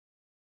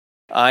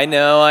I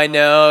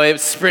know.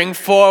 It's spring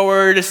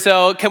forward,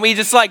 so can we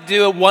just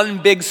do one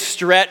big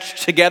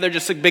stretch together,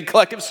 just a big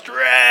collective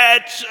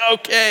stretch?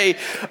 Okay.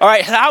 All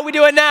right, how are we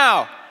doing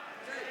now?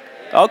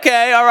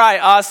 Okay, all right,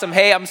 awesome.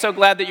 Hey, I'm so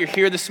glad that you're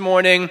here this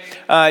morning.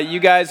 You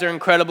guys are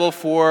incredible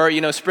for,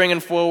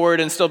 springing forward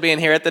and still being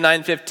here at the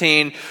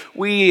 9:15.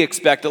 We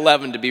expect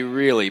 11 to be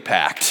really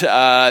packed,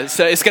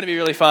 so it's going to be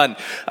really fun.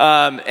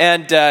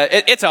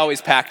 It's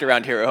always packed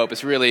around here, I hope.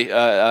 It's really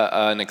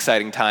an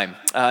exciting time.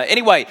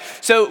 Anyway,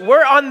 so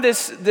we're on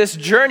this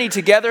journey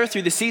together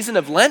through the season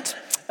of Lent.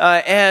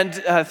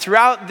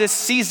 Throughout this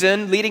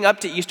season, leading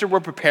up to Easter, we're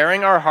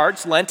preparing our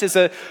hearts. Lent is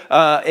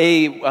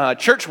a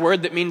church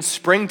word that means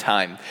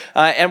springtime.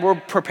 And we're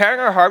preparing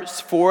our hearts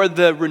for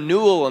the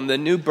renewal and the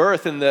new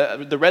birth and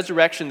the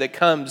resurrection that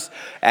comes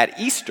at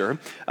Easter.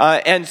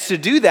 And to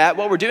do that,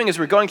 what we're doing is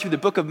we're going through the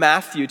book of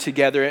Matthew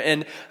together.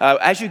 And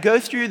as you go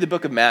through the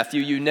book of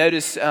Matthew, you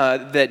notice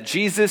that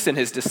Jesus and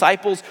his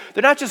disciples,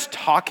 they're not just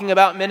talking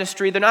about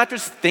ministry. They're not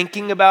just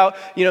thinking about,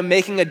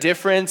 making a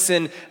difference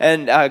and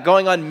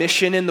going on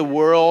mission in the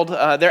world.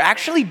 They're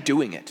actually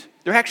doing it.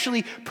 They're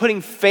actually putting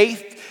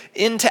faith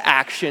into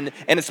action,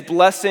 and it's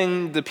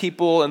blessing the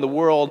people and the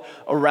world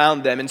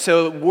around them. And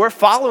so we're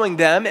following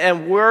them,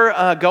 and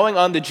we're going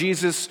on the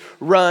Jesus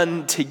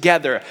run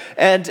together.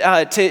 And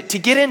to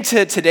get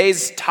into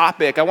today's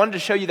topic, I wanted to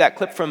show you that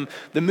clip from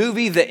the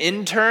movie The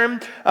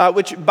Intern,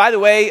 which, by the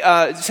way,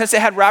 since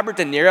it had Robert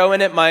De Niro in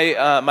it,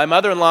 my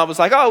mother-in-law was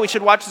like, "Oh, we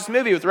should watch this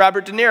movie with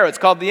Robert De Niro. It's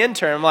called The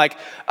Intern." I'm like,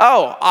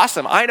 "Oh,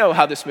 awesome. I know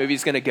how this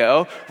movie's going to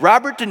go.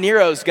 Robert De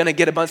Niro's going to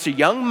get a bunch of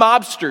young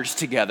mobsters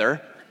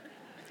together,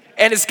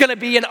 and it's going to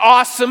be an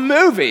awesome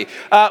movie."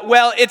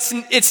 Well,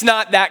 it's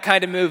not that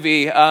kind of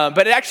movie,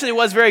 but it actually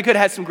was very good. It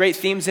had some great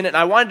themes in it, and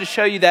I wanted to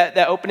show you that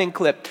opening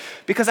clip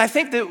because I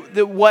think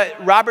that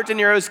what Robert De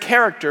Niro's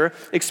character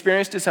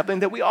experienced is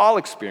something that we all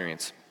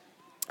experience.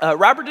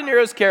 Robert De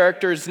Niro's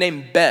character is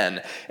named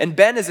Ben, and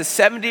Ben is a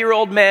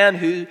 70-year-old man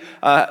who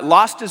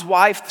lost his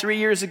wife 3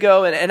 years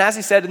ago, and as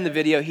he said in the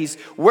video, he's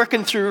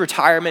working through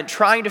retirement,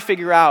 trying to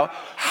figure out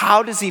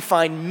how does he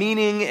find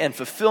meaning and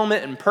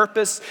fulfillment and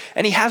purpose,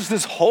 and he has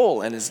this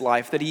hole in his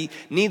life that he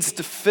needs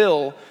to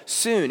fill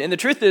soon. And the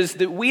truth is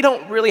that we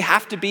don't really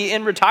have to be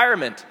in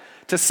retirement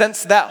to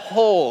sense that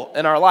hole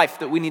in our life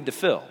that we need to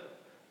fill.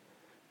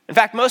 In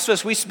fact, most of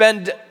us, we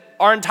spend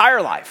our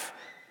entire life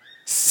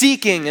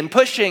seeking and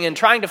pushing and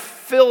trying to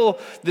fill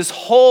this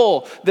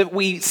hole that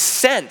we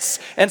sense.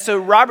 And so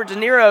Robert De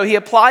Niro, he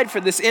applied for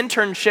this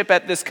internship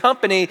at this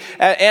company,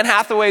 at Anne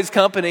Hathaway's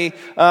company,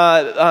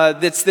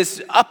 that's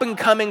this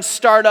up-and-coming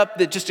startup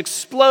that just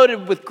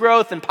exploded with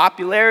growth and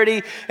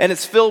popularity, and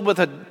it's filled with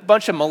a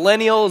bunch of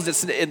millennials.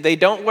 They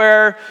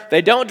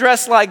don't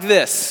dress like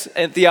this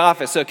at the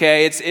office,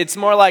 okay? It's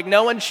more like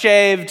no one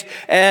shaved,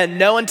 and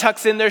no one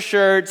tucks in their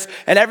shirts,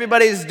 and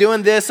everybody's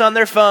doing this on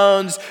their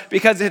phones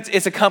because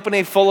it's a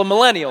company full of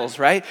millennials,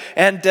 right?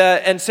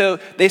 And so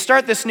they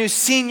start this new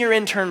senior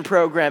intern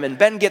program, and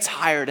Ben gets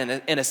hired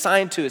and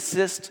assigned to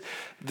assist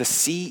the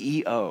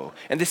CEO.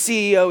 And the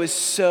CEO is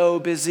so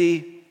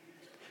busy.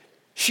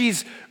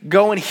 She's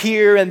going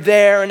here and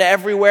there and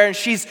everywhere, and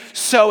she's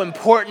so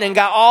important and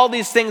got all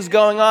these things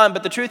going on.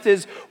 But the truth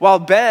is, while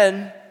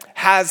Ben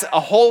has a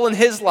hole in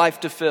his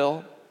life to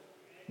fill,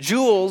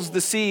 Jules, the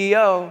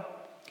CEO,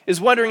 is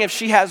wondering if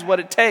she has what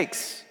it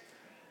takes.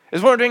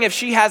 Is wondering if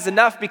she has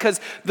enough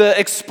because the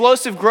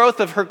explosive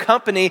growth of her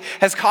company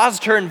has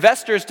caused her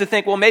investors to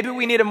think, well, maybe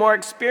we need a more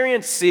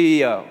experienced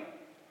CEO.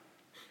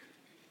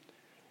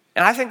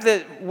 And I think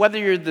that whether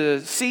you're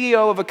the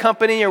CEO of a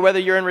company or whether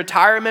you're in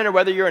retirement or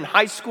whether you're in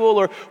high school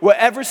or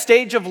whatever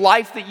stage of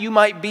life that you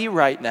might be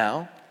right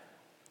now,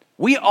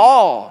 we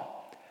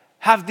all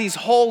have these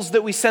holes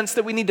that we sense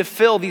that we need to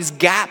fill, these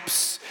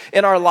gaps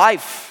in our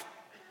life.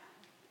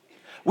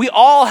 We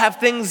all have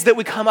things that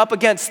we come up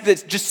against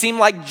that just seem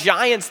like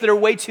giants that are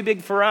way too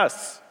big for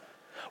us.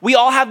 We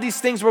all have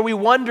these things where we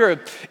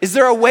wonder, is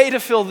there a way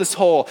to fill this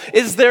hole?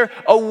 Is there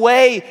a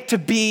way to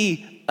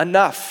be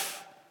enough?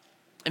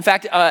 In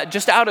fact,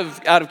 just out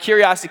of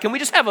curiosity, can we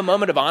just have a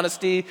moment of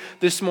honesty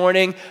this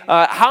morning?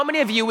 How many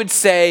of you would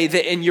say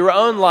that in your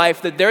own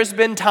life that there's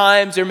been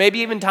times, or maybe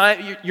even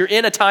time you're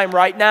in a time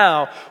right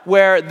now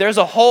where there's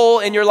a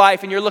hole in your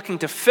life and you're looking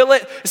to fill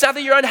it? It's not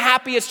that you're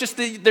unhappy, it's just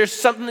that there's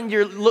something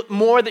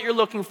more that you're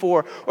looking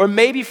for. Or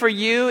maybe for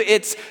you,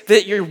 it's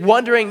that you're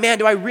wondering, man,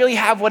 do I really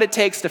have what it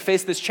takes to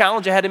face this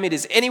challenge ahead of me?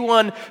 Does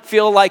anyone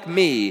feel like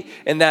me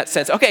in that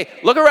sense? Okay,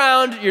 look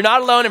around, you're not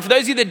alone. And for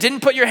those of you that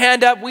didn't put your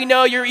hand up, we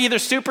know you're either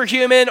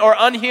superhuman or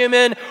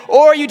unhuman,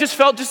 or you just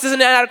felt just as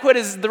inadequate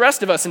as the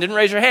rest of us and didn't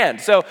raise your hand.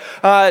 So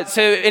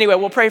anyway,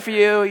 we'll pray for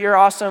you. You're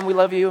awesome. We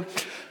love you.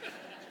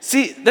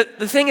 See, the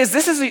thing is,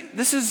 this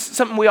is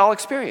something we all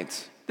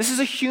experience. This is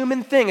a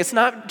human thing. It's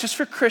not just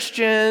for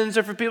Christians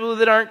or for people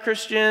that aren't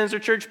Christians or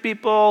church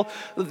people.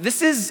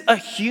 This is a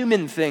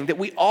human thing that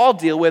we all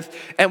deal with,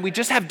 and we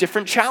just have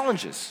different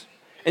challenges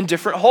and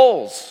different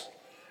holes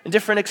and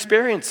different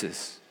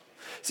experiences.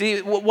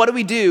 See, what do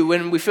we do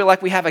when we feel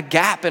like we have a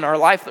gap in our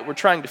life that we're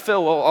trying to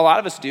fill? Well, a lot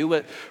of us do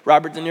what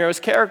Robert De Niro's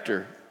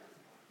character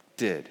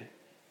did.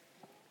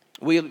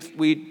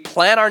 We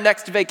plan our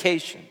next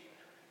vacation.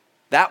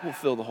 That will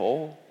fill the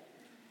hole.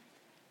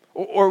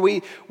 Or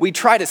we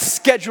try to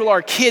schedule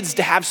our kids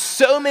to have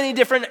so many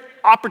different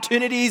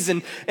opportunities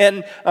and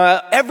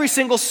every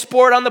single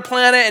sport on the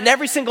planet and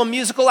every single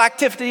musical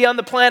activity on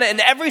the planet and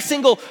every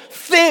single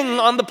thing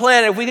on the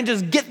planet. If we can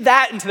just get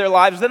that into their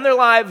lives, then their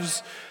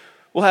lives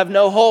will have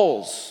no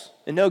holes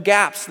and no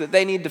gaps that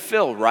they need to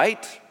fill,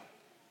 right?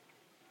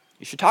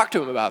 You should talk to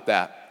them about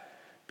that.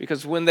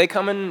 Because when they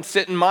come and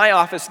sit in my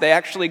office, they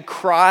actually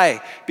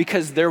cry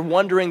because they're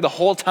wondering the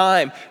whole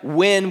time,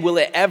 when will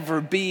it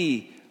ever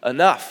be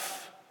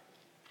enough?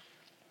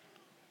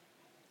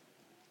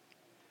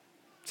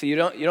 See, you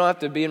don't have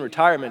to be in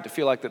retirement to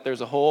feel like that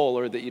there's a hole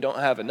or that you don't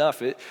have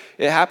enough. It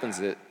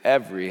happens at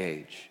every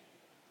age.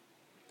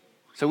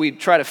 So we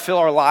try to fill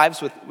our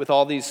lives with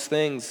all these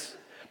things.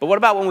 But what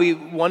about when we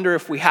wonder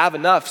if we have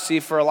enough? See,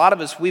 for a lot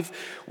of us,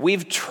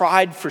 we've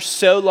tried for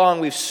so long,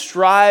 we've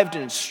strived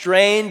and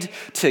strained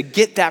to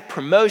get that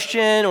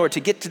promotion or to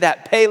get to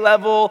that pay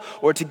level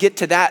or to get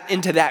to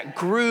into that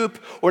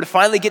group or to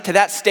finally get to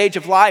that stage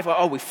of life.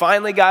 Oh, we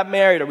finally got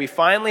married, or we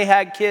finally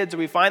had kids, or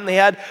we finally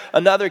had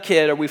another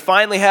kid, or we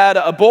finally had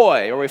a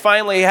boy, or we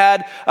finally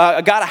got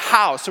a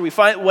house, or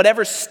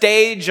whatever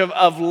stage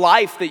of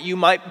life that you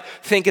might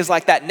think is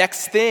like that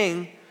next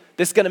thing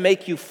that's going to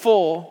make you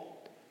full.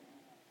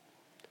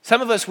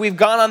 Some of us, we've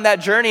gone on that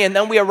journey and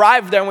then we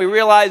arrive there and we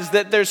realize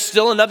that there's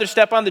still another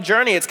step on the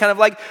journey. It's kind of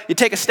like you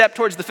take a step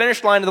towards the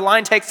finish line and the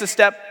line takes a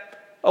step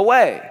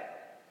away.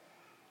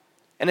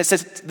 And it's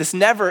this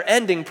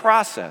never-ending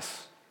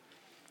process.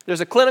 There's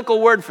a clinical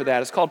word for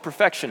that. It's called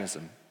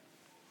perfectionism.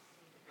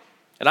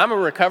 And I'm a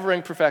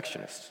recovering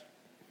perfectionist.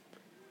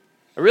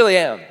 I really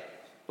am.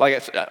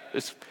 Like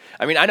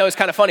I know it's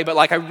kind of funny, but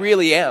like I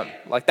really am.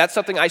 Like that's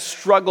something I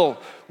struggle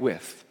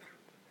with.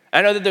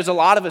 I know that there's a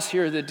lot of us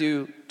here that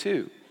do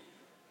too.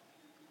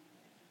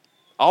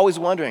 Always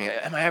wondering,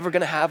 am I ever going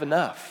to have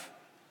enough?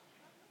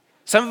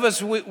 Some of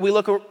us, we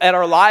look at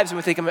our lives and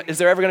we think, is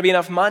there ever going to be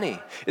enough money?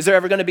 Is there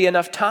ever going to be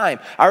enough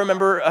time? I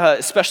remember,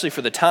 especially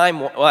for the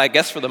time, well, I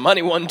guess for the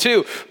money one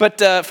too,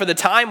 but for the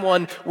time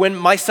one, when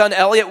my son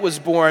Elliot was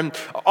born,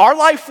 our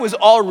life was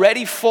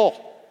already full.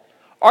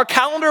 Our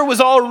calendar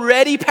was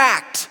already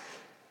packed.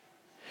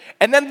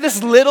 And then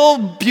this little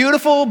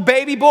beautiful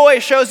baby boy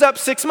shows up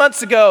 6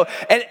 months ago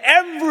and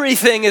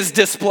everything is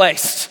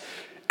displaced.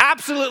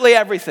 Absolutely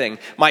everything.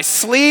 My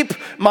sleep,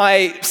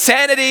 my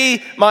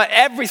sanity, my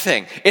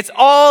everything. It's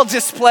all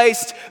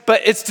displaced,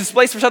 but it's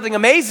displaced for something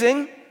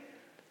amazing.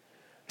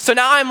 So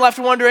now I'm left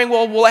wondering,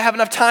 well, will I have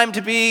enough time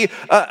to be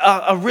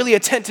a really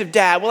attentive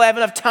dad? Will I have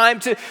enough time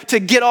to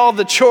get all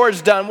the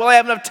chores done? Will I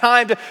have enough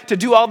time to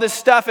do all this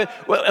stuff?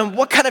 And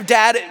what kind of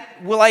dad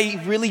will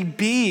I really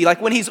be? Like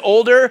when he's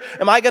older,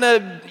 am I going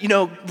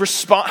to,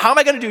 respond? How am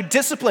I going to do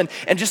discipline?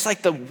 And just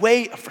like the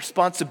weight of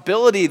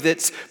responsibility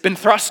that's been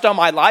thrust on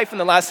my life in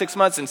the last 6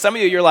 months. And some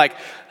of you're like,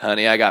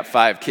 honey, I got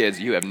 5 kids.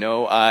 You have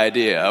no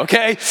idea,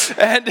 okay?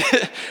 And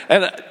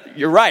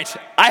you're right.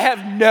 I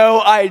have no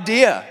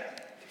idea.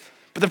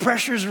 But the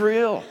pressure is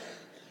real.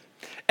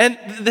 And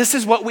this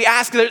is what we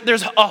ask.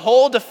 There's a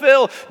hole to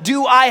fill.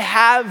 Do I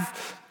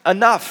have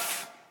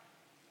enough?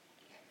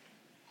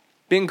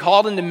 Being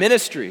called into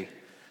ministry.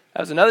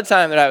 That was another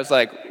time that I was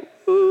like,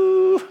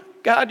 ooh,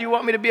 God, you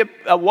want me to be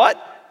a what?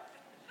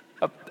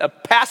 A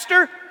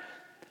pastor?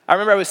 I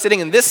remember I was sitting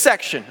in this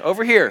section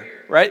over here,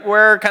 right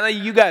where kind of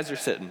you guys are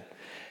sitting.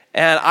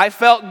 And I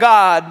felt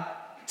God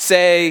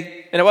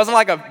say, and it wasn't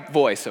like a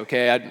voice,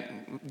 okay?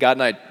 God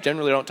and I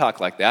generally don't talk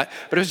like that,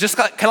 but it was just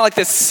kind of like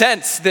this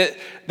sense that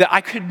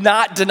I could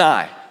not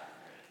deny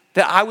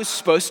that I was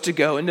supposed to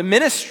go into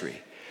ministry.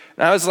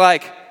 And I was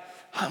like,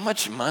 how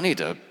much money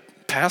do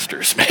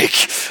pastors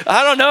make?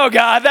 I don't know,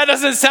 God, that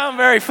doesn't sound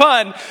very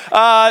fun. And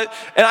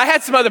I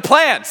had some other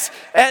plans,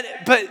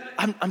 but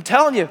I'm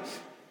telling you,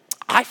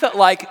 I felt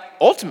like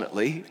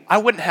ultimately I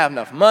wouldn't have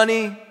enough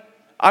money.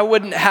 I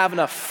wouldn't have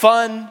enough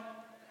fun.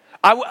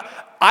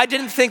 I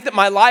didn't think that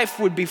my life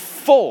would be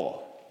full.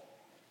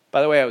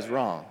 By the way, I was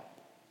wrong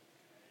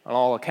on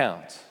all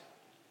accounts.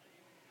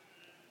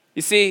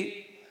 You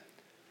see,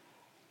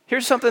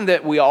 here's something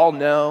that we all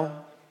know,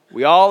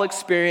 we all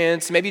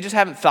experience. Maybe you just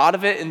haven't thought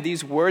of it in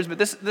these words, but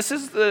this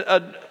is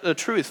the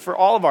truth for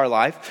all of our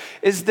life,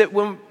 is that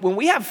when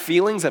we have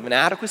feelings of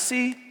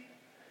inadequacy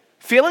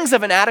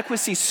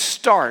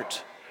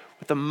start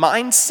with a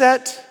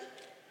mindset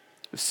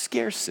of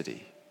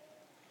scarcity.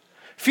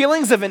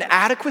 Feelings of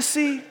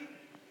inadequacy,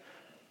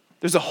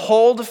 there's a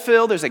hole to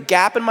fill, there's a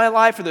gap in my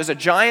life, or there's a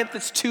giant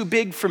that's too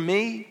big for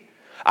me.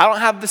 I don't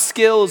have the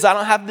skills, I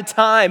don't have the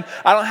time,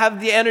 I don't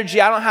have the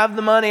energy, I don't have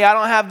the money, I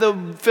don't have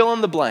the fill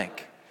in the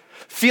blank.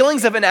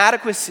 Feelings of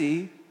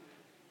inadequacy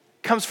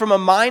comes from a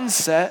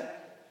mindset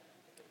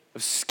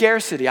of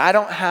scarcity. I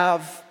don't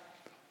have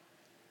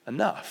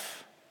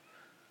enough.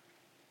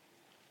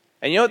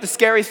 And you know what the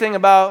scary thing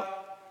about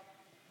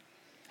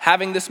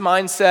having this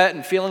mindset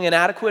and feeling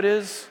inadequate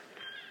is?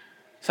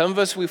 Some of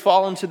us, we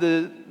fall into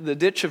the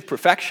ditch of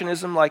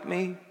perfectionism like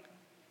me.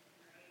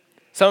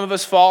 Some of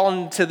us fall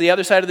into the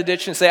other side of the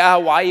ditch and say,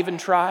 why even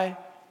try?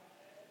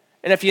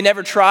 And if you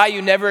never try,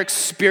 you never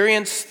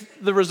experience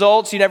the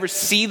results, you never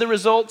see the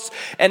results.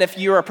 And if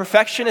you're a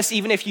perfectionist,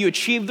 even if you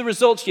achieve the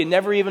results, you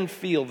never even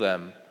feel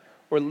them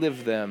or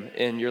live them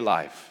in your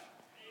life.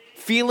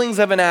 Feelings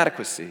of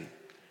inadequacy,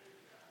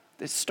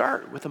 they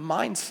start with a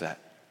mindset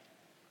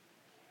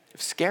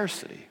of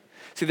scarcity.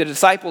 See, the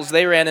disciples,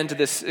 they ran into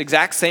this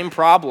exact same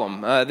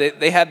problem.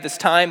 They had this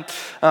time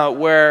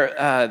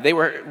where they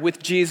were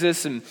with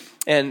Jesus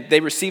and they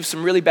received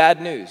some really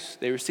bad news.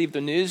 They received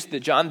the news that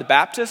John the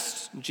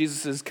Baptist,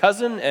 Jesus'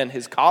 cousin and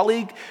his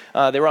colleague,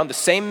 they were on the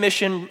same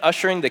mission,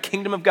 ushering the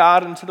kingdom of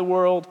God into the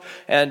world.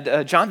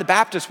 And John the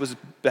Baptist was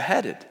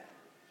beheaded.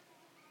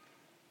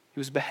 He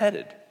was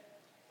beheaded.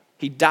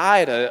 He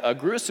died a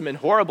gruesome and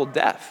horrible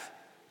death.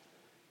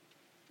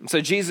 And so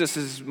Jesus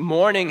is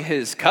mourning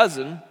his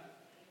cousin.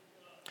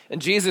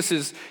 And Jesus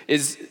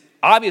is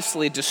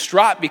obviously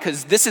distraught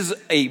because this is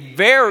a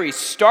very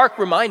stark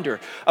reminder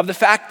of the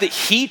fact that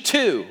he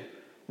too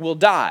will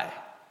die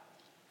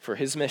for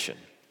his mission.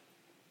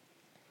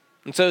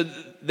 And so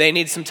they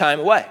need some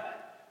time away.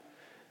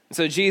 And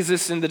so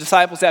Jesus and the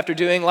disciples, after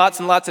doing lots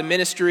and lots of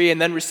ministry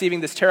and then receiving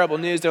this terrible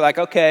news, they're like,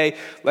 okay,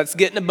 let's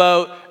get in a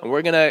boat and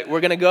we're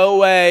gonna go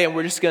away and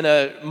we're just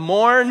gonna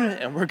mourn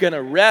and we're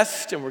gonna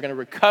rest and we're gonna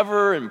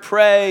recover and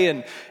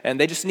pray. And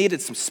they just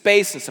needed some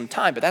space and some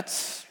time, but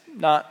that's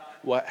not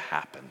what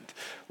happened.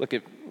 Look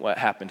at what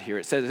happened here.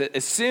 It says that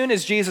as soon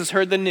as Jesus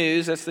heard the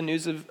news, that's the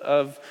news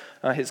of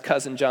his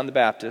cousin John the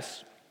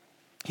Baptist,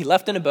 he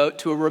left in a boat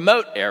to a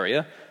remote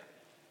area.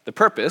 The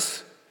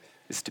purpose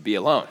is to be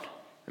alone.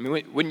 I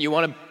mean, wouldn't you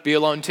want to be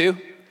alone too?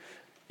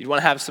 You'd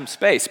want to have some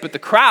space. But the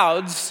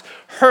crowds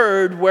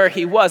heard where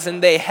he was,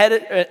 and they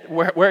headed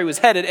where he was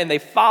headed, and they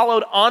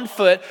followed on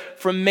foot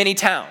from many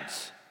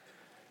towns.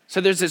 So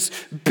there's this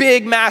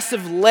big,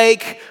 massive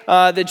lake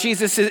that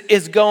Jesus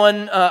is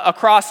going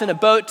across in a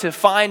boat to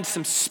find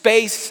some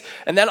space,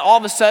 and then all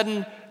of a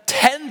sudden,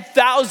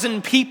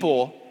 10,000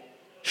 people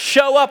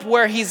show up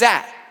where he's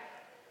at,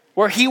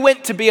 where he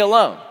went to be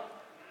alone.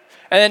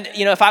 And then,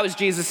 if I was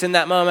Jesus in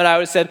that moment, I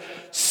would have said,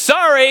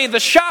 sorry, the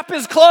shop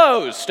is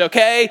closed,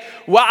 okay?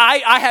 Well,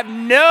 I have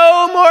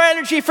no more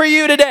energy for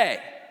you today.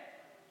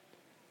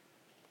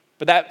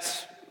 But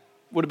that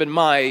would have been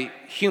my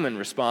human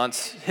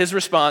response. His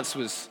response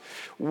was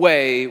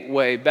way,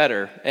 way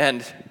better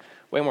and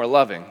way more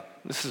loving.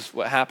 This is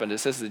what happened. It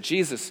says that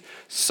Jesus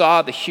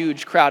saw the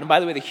huge crowd. And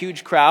by the way, the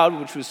huge crowd,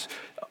 which was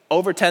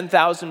over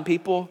 10,000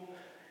 people,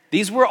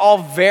 these were all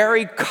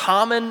very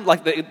common,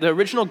 like the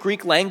original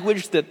Greek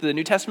language that the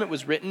New Testament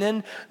was written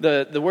in,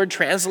 the word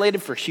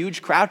translated for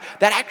huge crowd,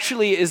 that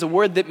actually is a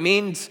word that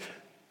means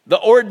the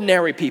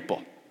ordinary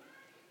people.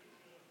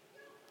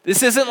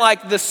 This isn't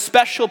like the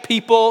special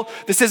people.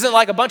 This isn't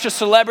like a bunch of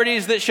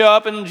celebrities that show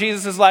up and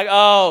Jesus is like,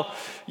 oh,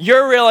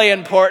 you're really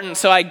important,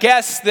 so I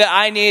guess that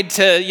I need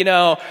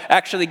to,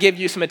 actually give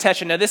you some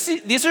attention. Now,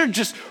 these are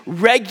just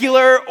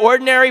regular,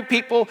 ordinary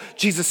people.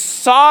 Jesus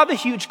saw the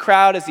huge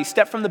crowd as he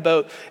stepped from the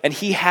boat, and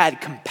he had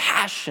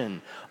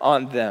compassion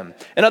on them.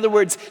 In other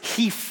words,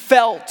 he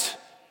felt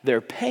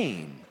their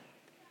pain.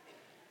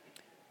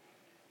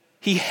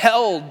 He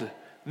held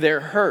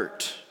their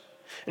hurt.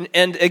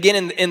 And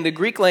again, in the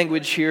Greek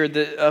language here,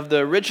 of the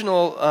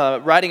original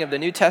writing of the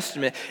New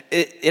Testament,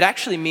 it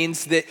actually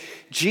means that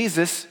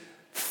Jesus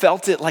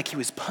felt it like he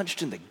was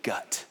punched in the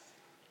gut.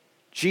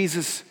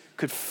 Jesus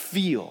could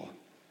feel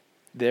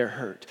their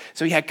hurt.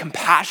 So he had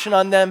compassion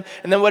on them.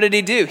 And then what did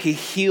he do? He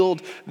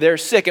healed their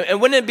sick.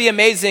 And wouldn't it be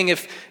amazing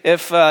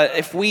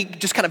if we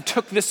just kind of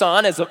took this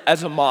on as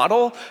a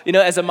model,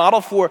 as a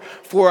model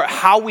for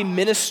how we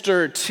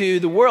minister to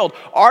the world?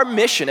 Our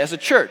mission as a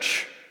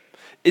church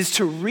is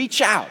to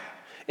reach out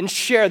and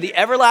share the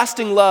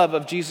everlasting love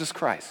of Jesus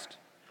Christ.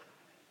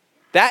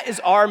 That is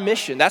our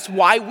mission. That's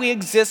why we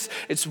exist.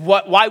 It's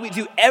why we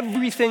do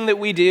everything that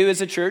we do as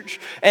a church.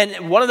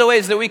 And one of the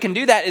ways that we can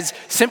do that is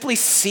simply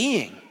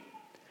seeing.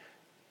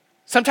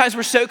 Sometimes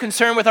we're so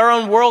concerned with our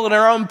own world and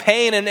our own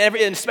pain, and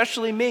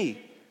especially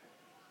me.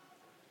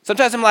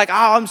 Sometimes I'm like,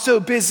 I'm so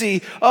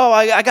busy.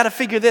 I got to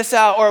figure this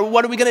out. Or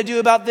what are we going to do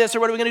about this?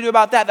 Or what are we going to do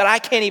about that? That I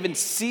can't even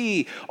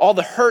see all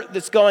the hurt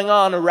that's going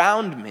on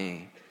around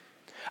me.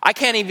 I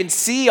can't even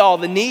see all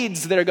the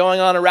needs that are going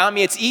on around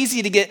me. It's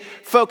easy to get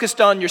focused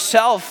on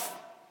yourself.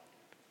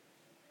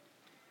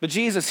 But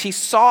Jesus, he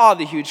saw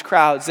the huge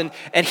crowds and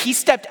he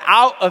stepped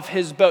out of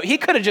his boat. He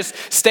could have just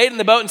stayed in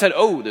the boat and said,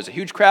 there's a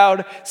huge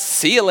crowd.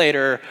 See you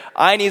later.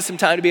 I need some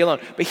time to be alone.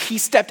 But he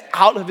stepped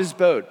out of his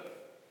boat.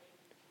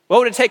 What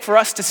would it take for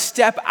us to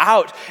step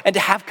out and to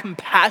have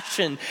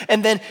compassion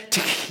and then to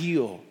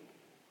heal?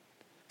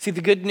 See,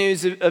 the good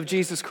news of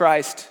Jesus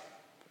Christ,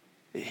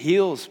 it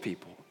heals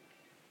people.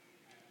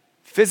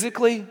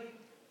 Physically,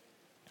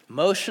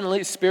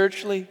 emotionally,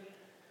 spiritually.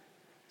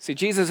 See,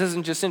 Jesus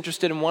isn't just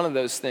interested in one of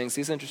those things.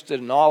 He's interested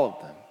in all of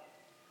them.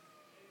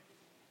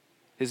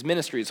 His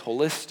ministry is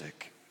holistic.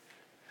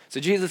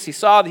 So Jesus, he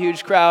saw the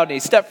huge crowd, and he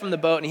stepped from the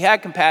boat, and he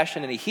had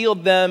compassion, and he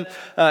healed them.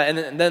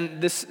 And then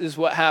this is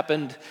what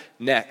happened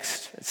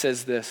next. It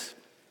says this.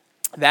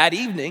 That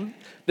evening,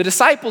 the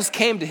disciples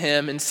came to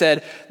him and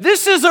said,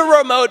 "This is a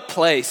remote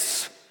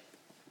place.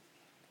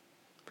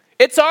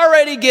 It's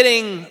already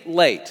getting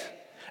late."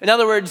 In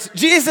other words,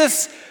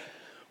 Jesus,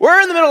 we're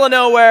in the middle of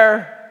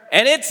nowhere,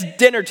 and it's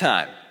dinner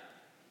time.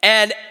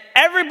 And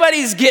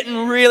everybody's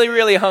getting really,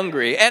 really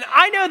hungry. And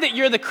I know that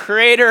you're the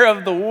creator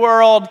of the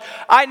world.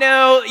 I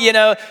know,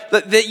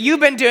 that you've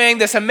been doing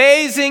this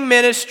amazing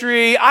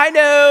ministry. I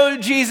know,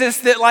 Jesus,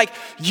 that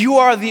you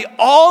are the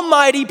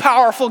almighty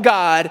powerful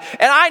God.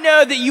 And I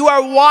know that you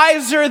are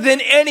wiser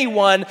than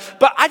anyone.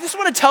 But I just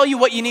want to tell you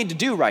what you need to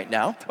do right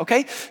now,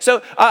 okay?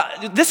 So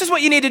this is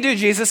what you need to do,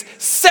 Jesus.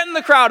 Send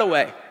the crowd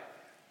away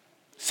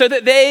so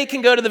that they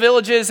can go to the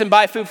villages and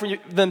buy food for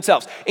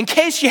themselves. In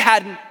case you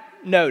hadn't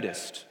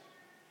noticed.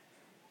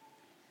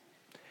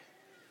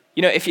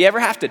 If you ever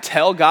have to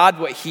tell God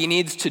what he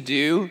needs to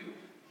do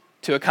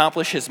to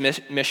accomplish his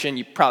mission,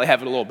 you probably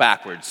have it a little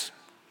backwards,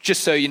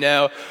 just so you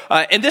know.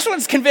 And this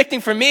one's convicting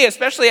for me,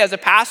 especially as a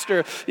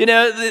pastor.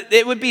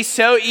 It would be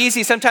so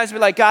easy sometimes to be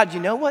like, God,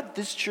 you know what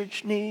this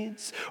church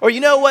needs? Or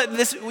you know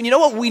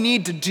what we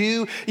need to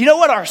do? You know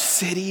what our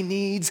city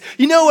needs?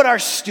 You know what our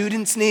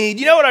students need?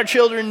 You know what our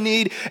children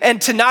need?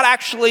 And to not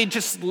actually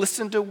just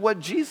listen to what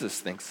Jesus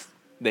thinks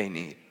they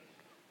need.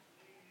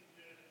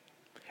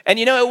 And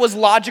it was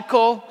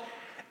logical,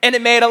 and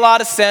it made a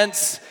lot of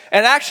sense.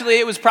 And actually,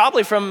 it was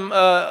probably from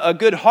a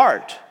good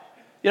heart.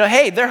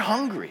 Hey, they're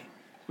hungry.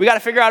 We got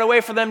to figure out a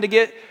way for them to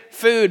get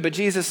food. But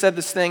Jesus said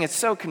this thing, it's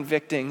so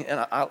convicting,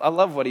 and I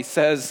love what he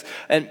says.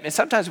 And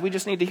sometimes we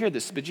just need to hear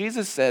this. But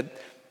Jesus said,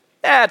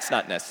 it's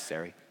not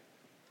necessary.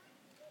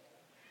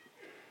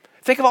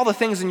 Think of all the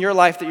things in your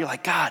life that you're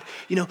like, God,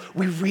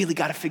 we really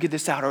got to figure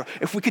this out. Or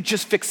if we could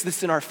just fix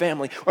this in our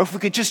family. Or if we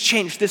could just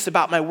change this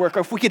about my work.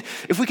 Or if we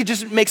could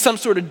just make some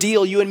sort of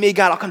deal, you and me,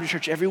 God, I'll come to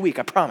church every week,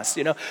 I promise.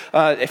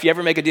 If you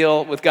ever make a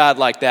deal with God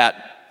like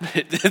that,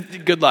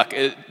 good luck.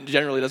 It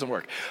generally doesn't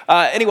work.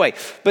 Anyway,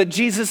 but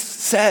Jesus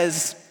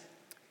says,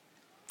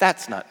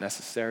 that's not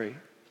necessary.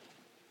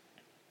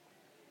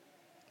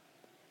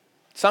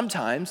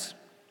 Sometimes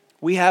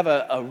we have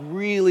a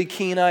really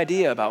keen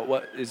idea about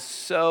what is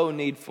so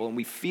needful, and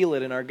we feel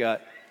it in our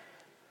gut.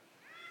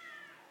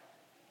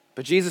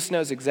 But Jesus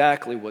knows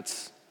exactly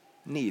what's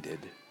needed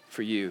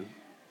for you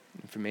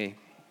and for me.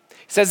 He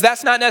says,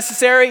 that's not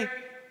necessary.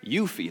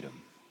 You feed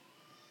them.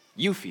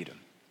 You feed them.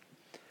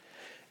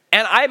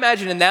 And I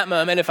imagine in that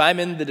moment, if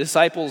I'm in the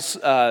disciples'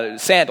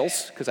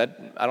 sandals, because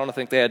I don't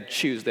think they had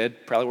shoes,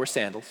 they'd probably wear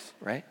sandals,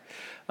 right?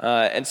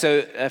 And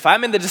so if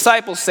I'm in the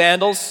disciples'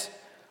 sandals,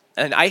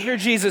 and I hear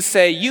Jesus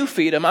say, you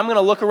feed them, I'm going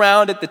to look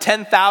around at the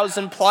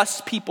 10,000 plus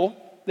people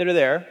that are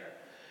there,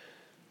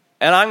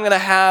 and I'm going to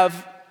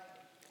have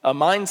a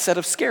mindset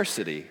of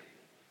scarcity.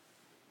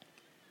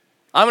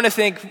 I'm going to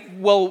think,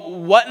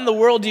 well, what in the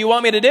world do you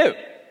want me to do?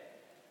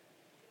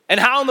 And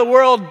how in the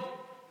world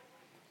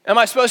am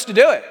I supposed to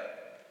do it?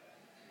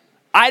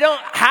 I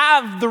don't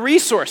have the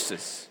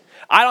resources.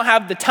 I don't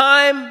have the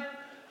time.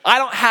 I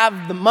don't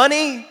have the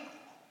money.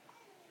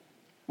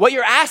 What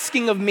you're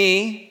asking of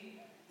me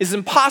is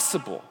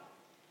impossible.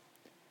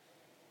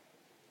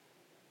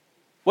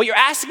 What you're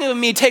asking of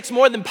me takes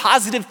more than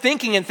positive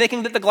thinking and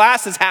thinking that the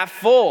glass is half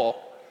full.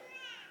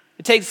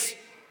 It takes,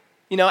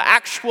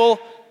 actual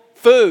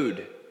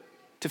food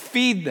to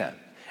feed them.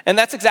 And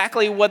that's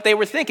exactly what they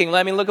were thinking.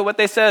 Let me look at what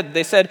they said.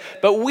 They said,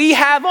 but we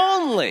have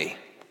only.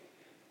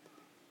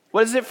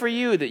 What is it for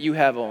you that you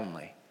have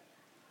only?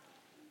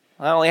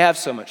 I only have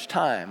so much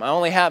time. I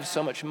only have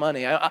so much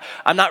money.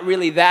 I'm not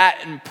really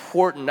that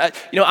important.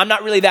 I'm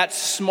not really that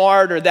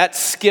smart or that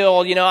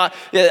skilled.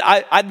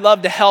 I'd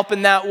love to help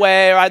in that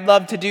way, or I'd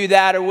love to do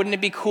that, or wouldn't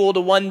it be cool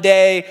to one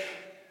day?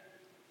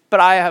 But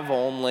I have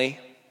only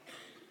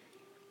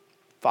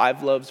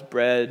 5 loaves of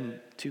bread and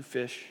 2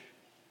 fish.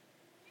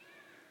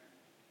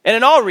 And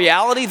in all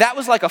reality, that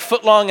was like a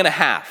foot long and a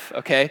half,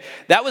 okay?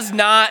 That was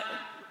not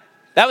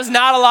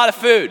a lot of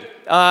food.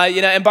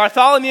 And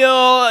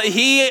Bartholomew,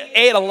 he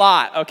ate a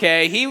lot,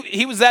 okay?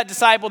 He was that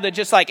disciple that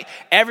just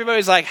everybody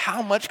was like,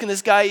 how much can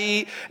this guy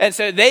eat? And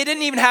so they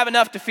didn't even have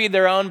enough to feed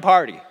their own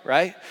party,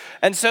 right?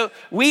 And so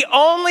we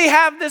only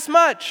have this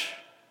much.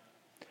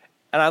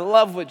 And I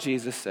love what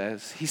Jesus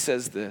says. He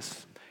says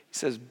this. He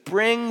says,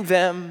 bring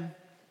them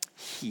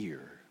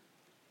here.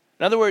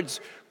 In other words,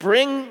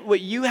 bring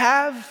what you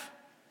have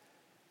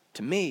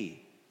to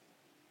me.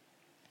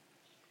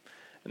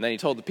 And then he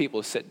told the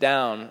people to sit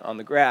down on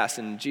the grass,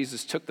 and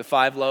Jesus took the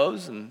 5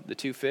 loaves and the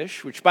 2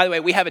 fish, which, by the way,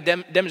 we have a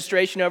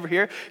demonstration over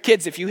here.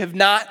 Kids, if you have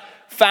not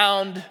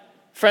found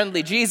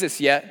friendly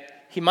Jesus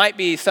yet, he might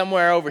be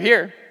somewhere over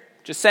here.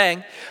 Just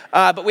saying.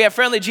 But we have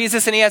friendly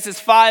Jesus, and he has his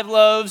 5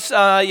 loaves,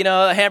 a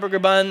hamburger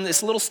bun.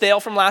 It's a little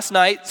stale from last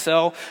night,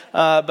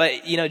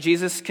 but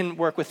Jesus can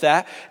work with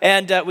that.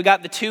 And we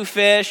got the 2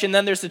 fish, and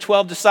then there's the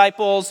 12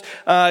 disciples.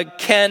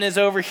 Ken is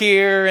over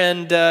here,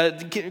 and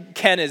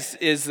Ken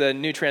is the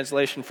new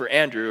translation for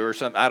Andrew or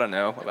something. I don't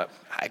know.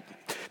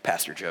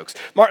 Pastor jokes.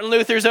 Martin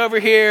Luther's over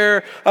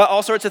here,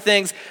 all sorts of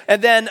things.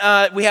 And then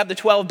we have the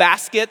 12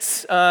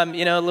 baskets,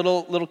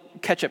 little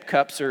ketchup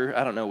cups, or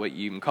I don't know what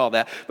you even call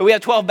that. But we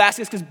have 12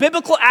 baskets because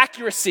biblical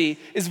accuracy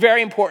is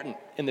very important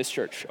in this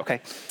church,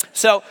 okay?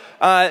 So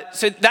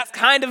that's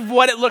kind of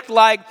what it looked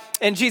like.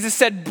 And Jesus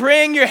said,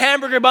 bring your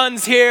hamburger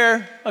buns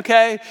here,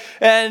 okay?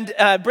 And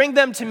bring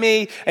them to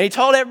me. And he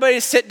told everybody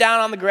to sit down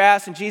on the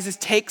grass. And Jesus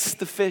takes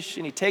the fish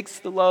and he takes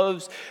the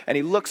loaves and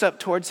he looks up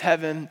towards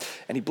heaven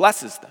and he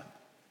blesses them.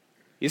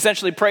 He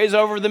essentially prays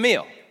over the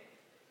meal.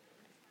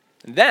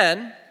 And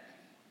then,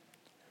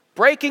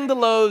 breaking the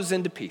loaves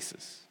into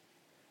pieces.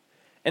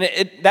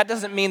 And that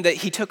doesn't mean that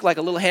he took like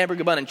a little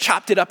hamburger bun and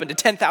chopped it up into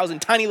 10,000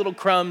 tiny little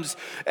crumbs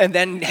and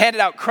then handed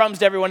out crumbs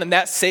to everyone and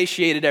that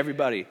satiated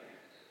everybody.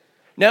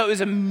 No, it was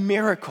a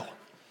miracle.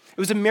 It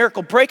was a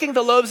miracle. Breaking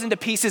the loaves into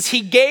pieces,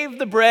 he gave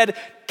the bread.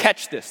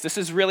 Catch this. This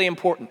is really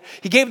important.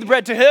 He gave the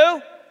bread to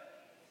who?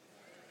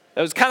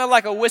 That was kind of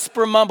like a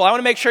whisper mumble. I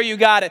want to make sure you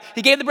got it.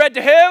 He gave the bread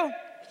to who?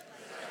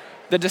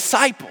 The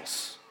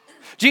disciples.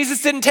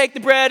 Jesus didn't take the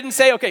bread and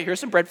say, okay, here's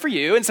some bread for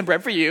you, and some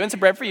bread for you, and some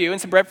bread for you, and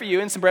some bread for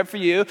you, and some bread for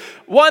you.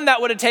 One, that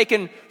would have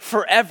taken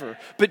forever.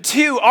 But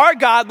two, our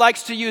God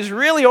likes to use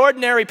really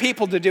ordinary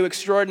people to do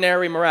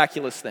extraordinary,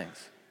 miraculous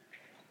things.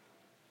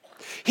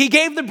 He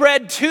gave the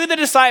bread to the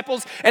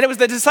disciples, and it was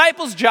the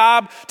disciples'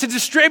 job to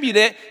distribute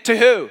it to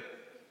who?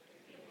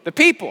 The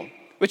people,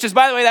 which is,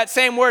 by the way, that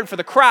same word for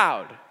the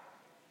crowd.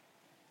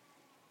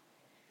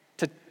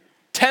 To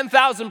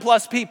 10,000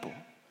 plus people.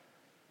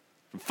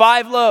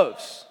 5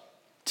 loaves.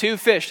 2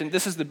 fish, and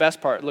this is the best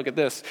part. Look at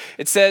this.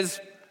 It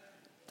says,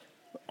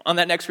 on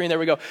that next screen, there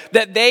we go,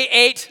 that they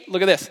ate,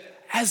 look at this,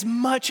 as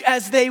much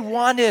as they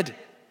wanted.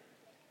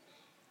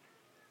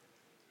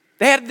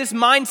 They had this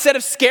mindset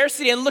of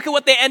scarcity, and look at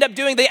what they end up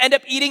doing. They end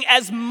up eating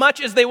as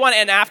much as they want,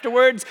 and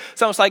afterwards,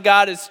 it's almost like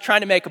God is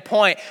trying to make a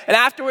point. And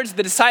afterwards,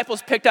 the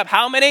disciples picked up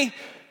how many?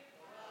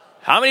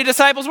 How many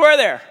disciples were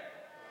there?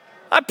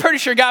 I'm pretty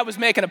sure God was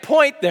making a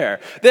point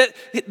there,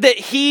 that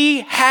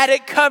he had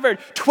it covered.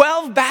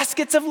 12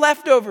 baskets of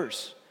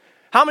leftovers.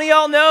 How many of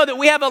y'all know that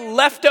we have a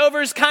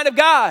leftovers kind of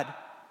God?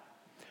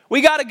 We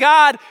got a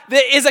God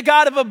that is a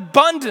God of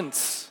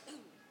abundance.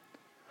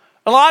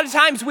 A lot of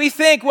times we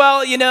think,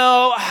 well, you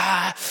know,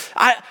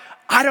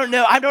 I don't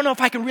know. I don't know if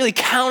I can really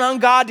count on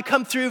God to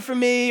come through for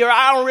me, or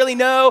I don't really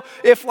know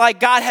if like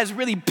God has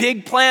really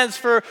big plans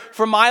for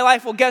my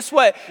life. Well, guess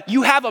what?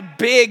 You have a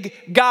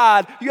big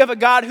God. You have a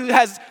God who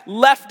has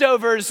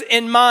leftovers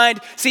in mind.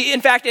 See,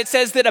 in fact, it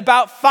says that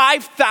about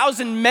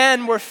 5,000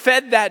 men were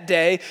fed that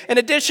day, in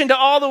addition to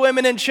all the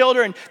women and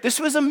children. This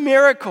was a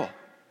miracle.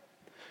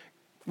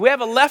 We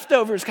have a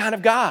leftovers kind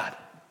of God.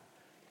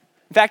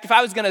 In fact, if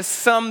I was going to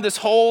sum this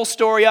whole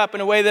story up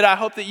in a way that I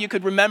hope that you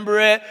could remember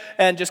it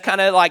and just kind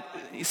of like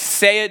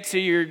say it to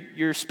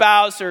your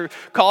spouse, or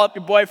call up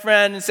your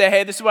boyfriend and say,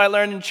 hey, this is what I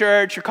learned in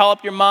church, or call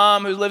up your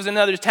mom who lives in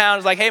another town.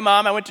 It's like, hey,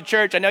 Mom, I went to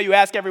church. I know you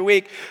ask every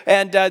week,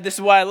 and this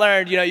is what I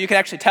learned. You know, you can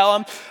actually tell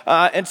them.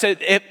 And so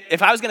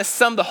if I was going to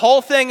sum the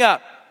whole thing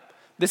up,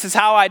 this is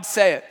how I'd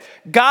say it.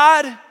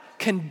 God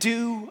can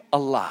do a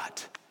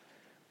lot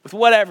with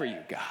whatever you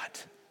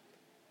got.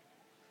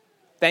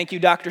 Thank you,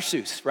 Dr.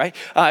 Seuss, right?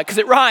 Because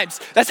it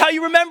rhymes. That's how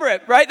you remember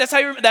it, right?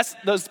 That's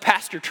those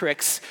pastor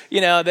tricks, you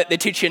know, that they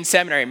teach you in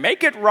seminary.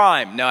 Make it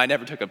rhyme. No, I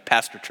never took a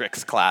pastor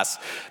tricks class.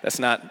 They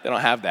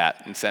don't have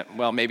that.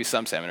 Well, maybe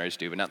some seminaries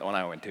do, but not the one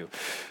I went to.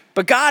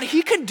 But God,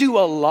 he could do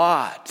a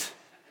lot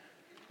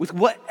with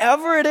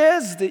whatever it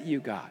is that you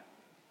got.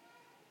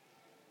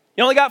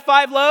 You only got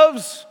 5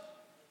 loaves,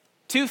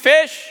 2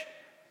 fish.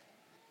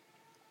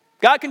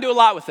 God can do a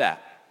lot with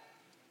that.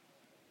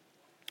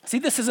 See,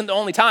 this isn't the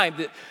only time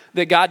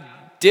that God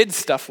did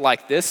stuff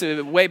like this.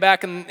 Way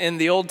back in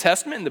the Old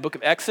Testament, in the book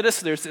of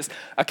Exodus, there's this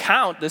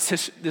account, this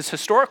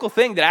historical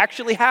thing that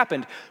actually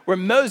happened where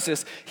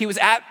Moses, he was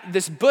at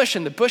this bush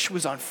and the bush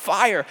was on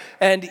fire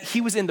and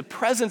he was in the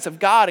presence of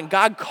God, and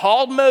God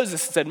called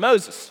Moses and said,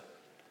 Moses,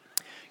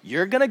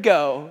 you're going to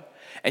go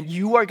and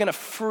you are going to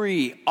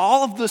free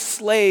all of the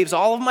slaves,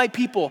 all of my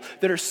people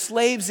that are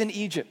slaves in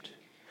Egypt.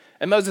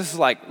 And Moses is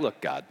like,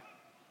 look, God,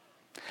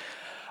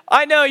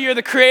 I know you're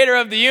the creator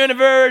of the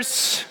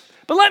universe,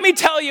 but let me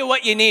tell you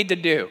what you need to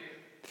do.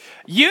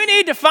 You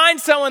need to find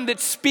someone that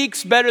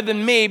speaks better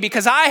than me,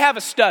 because I have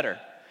a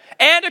stutter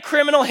and a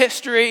criminal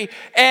history,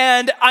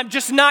 and I'm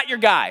just not your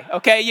guy,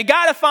 okay? You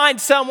got to find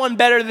someone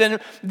better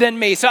than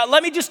me. So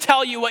let me just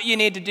tell you what you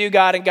need to do,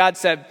 God. And God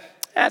said,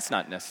 that's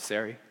not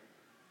necessary.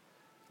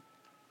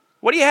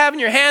 What do you have in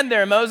your hand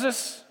there,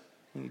 Moses?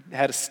 He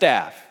had a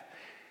staff.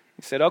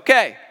 He said,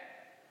 okay,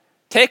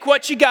 take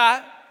what you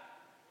got.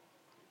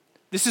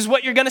 This is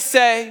what you're going to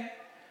say,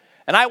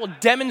 and I will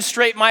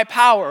demonstrate my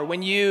power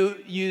when you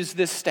use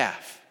this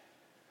staff.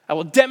 I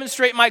will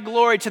demonstrate my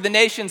glory to the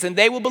nations, and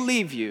they will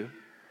believe you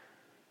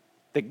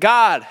that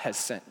God has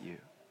sent you.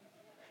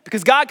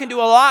 Because God can do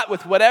a lot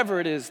with whatever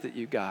it is that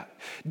you got.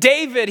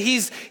 David,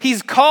 he's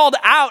called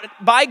out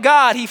by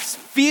God. He's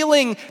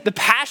feeling the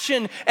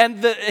passion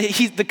and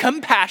the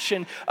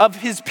compassion of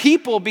his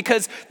people,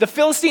 because the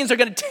Philistines are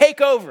going to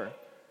take over.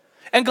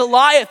 And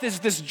Goliath is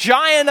this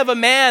giant of a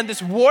man,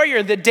 this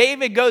warrior that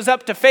David goes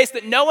up to face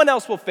that no one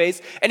else will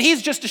face, and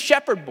he's just a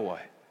shepherd boy.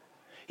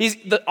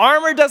 The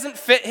armor doesn't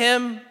fit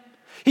him.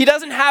 He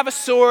doesn't have a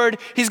sword.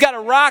 He's got a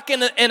rock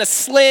and a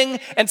sling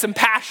and some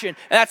passion,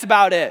 and that's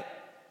about it.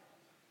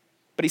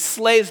 But he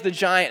slays the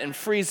giant and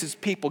frees his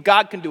people.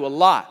 God can do a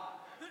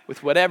lot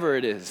with whatever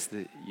it is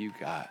that you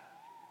got.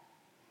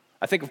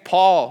 I think of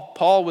Paul.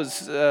 Paul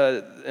was,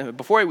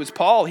 before he was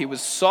Paul, he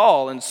was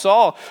Saul, and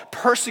Saul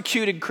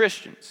persecuted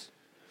Christians.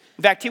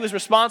 In fact, he was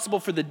responsible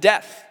for the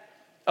death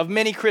of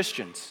many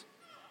Christians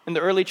in the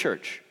early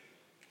church.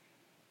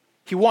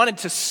 He wanted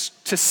to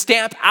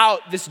stamp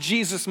out this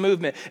Jesus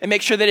movement and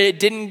make sure that it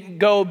didn't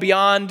go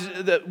beyond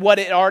what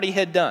it already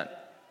had done.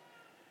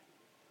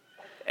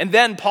 And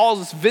then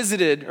Saul is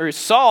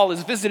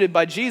visited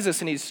by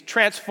Jesus, and he's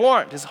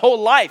transformed. His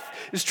whole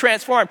life is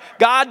transformed.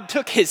 God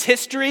took his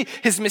history,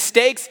 his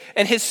mistakes,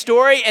 and his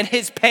story, and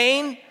his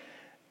pain,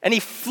 and he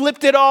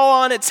flipped it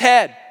all on its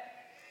head.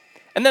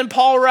 And then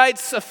Paul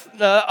writes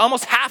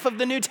almost half of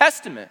the New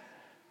Testament.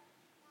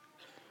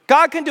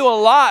 God can do a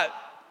lot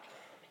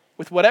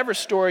with whatever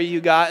story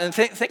you got. And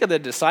think of the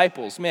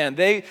disciples. Man,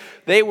 they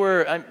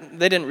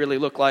didn't really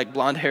look like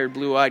blonde-haired,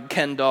 blue-eyed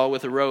Ken doll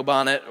with a robe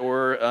on it,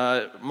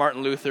 or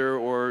Martin Luther,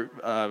 or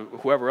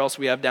whoever else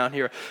we have down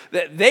here.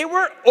 They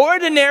were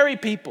ordinary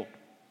people.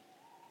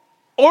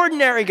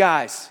 Ordinary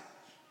guys.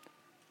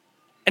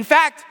 In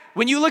fact,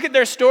 when you look at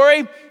their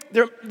story,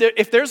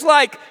 if there's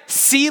like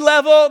C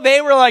level, they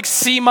were like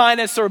C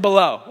minus or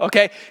below,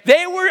 okay?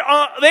 They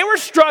were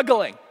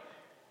struggling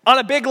on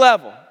a big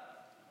level.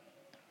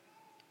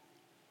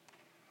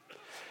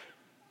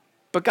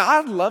 But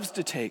God loves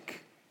to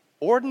take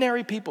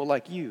ordinary people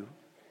like you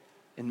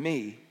and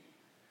me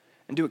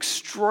and do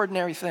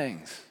extraordinary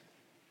things,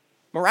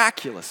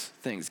 miraculous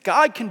things.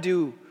 God can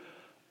do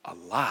a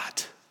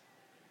lot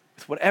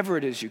with whatever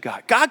it is you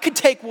got. God can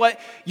take what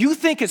you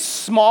think is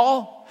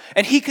small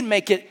and he can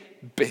make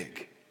it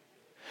big.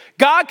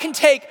 God can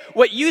take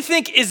what you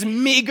think is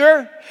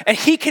meager and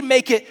he can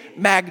make it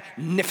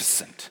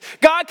magnificent.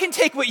 God can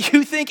take what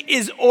you think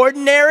is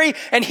ordinary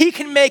and he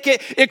can make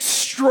it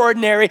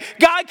extraordinary.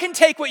 God can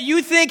take what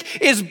you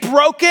think is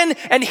broken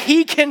and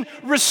he can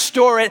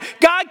restore it.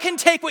 God can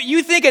take what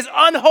you think is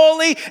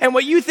unholy and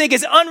what you think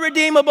is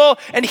unredeemable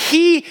and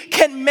he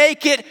can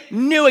make it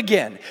new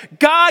again.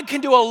 God can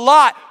do a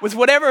lot with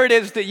whatever it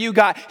is that you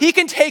got. He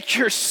can take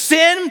your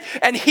sin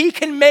and he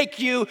can make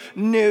you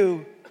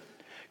new.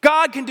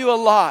 God can do a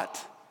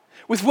lot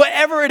with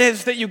whatever it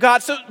is that you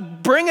got, so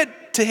bring it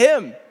to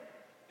him.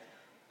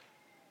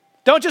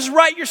 Don't just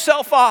write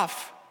yourself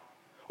off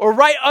or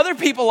write other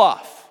people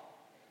off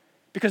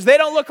because they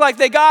don't look like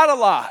they got a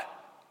lot.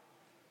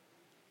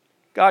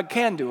 God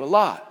can do a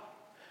lot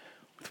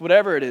with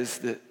whatever it is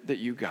that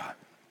you got.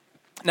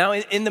 Now,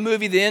 in the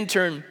movie The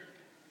Intern,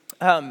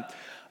 I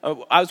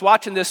was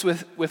watching this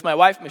with my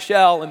wife,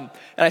 Michelle, and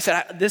I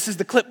said, this is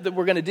the clip that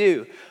we're going to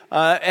do.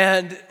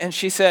 And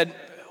she said,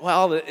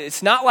 well,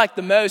 it's not like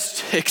the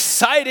most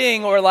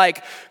exciting or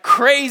like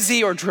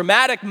crazy or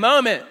dramatic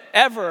moment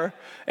ever.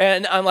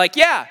 And I'm like,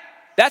 yeah,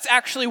 that's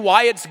actually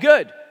why it's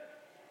good.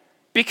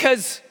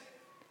 Because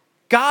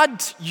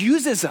God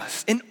uses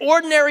us in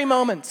ordinary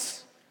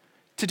moments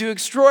to do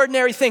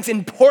extraordinary things,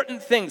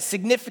 important things,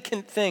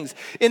 significant things.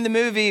 In the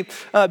movie,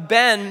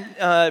 Ben,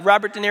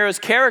 Robert De Niro's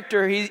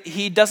character,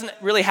 he doesn't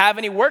really have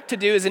any work to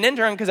do as an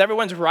intern because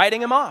everyone's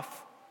writing him off.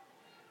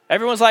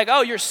 Everyone's like,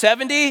 oh, you're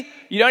 70?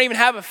 You don't even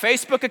have a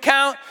Facebook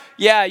account?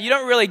 Yeah, you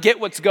don't really get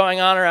what's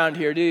going on around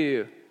here, do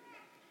you?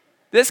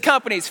 This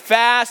company's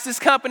fast. This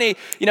company,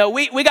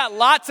 we got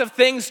lots of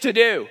things to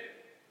do.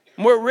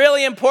 We're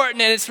really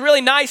important, and it's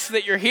really nice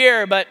that you're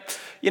here, but,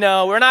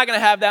 we're not going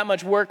to have that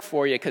much work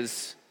for you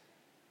because,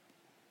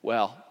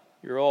 well,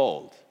 you're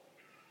old.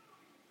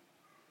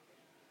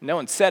 No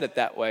one said it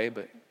that way,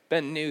 but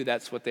Ben knew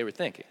that's what they were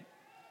thinking.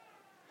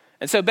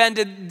 And so Ben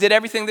did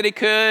everything that he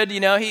could.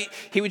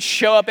 He would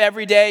show up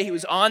every day. He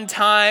was on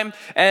time,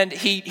 and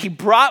he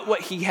brought what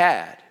he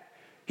had.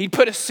 He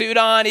put a suit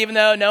on, even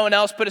though no one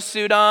else put a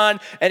suit on,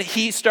 and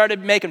he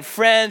started making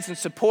friends and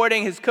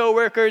supporting his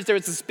coworkers. There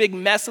was this big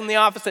mess in the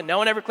office that no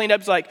one ever cleaned up.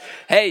 It's like,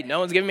 hey, no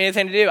one's giving me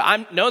anything to do.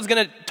 No one's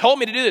told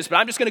me to do this, but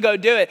I'm just going to go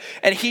do it.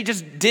 And he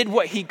just did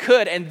what he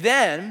could. And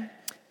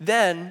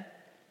then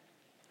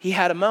he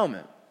had a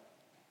moment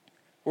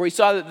where he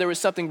saw that there was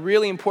something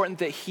really important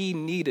that he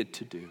needed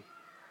to do.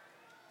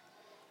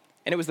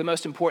 And it was the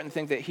most important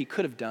thing that he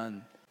could have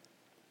done.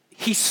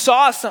 He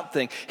saw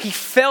something. He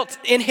felt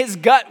in his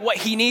gut what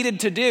he needed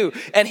to do,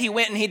 and he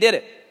went and he did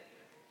it.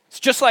 It's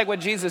just like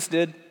what Jesus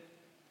did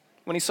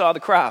when he saw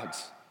the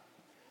crowds.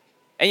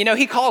 And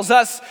he calls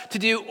us to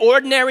do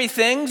ordinary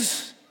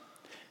things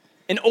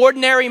in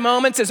ordinary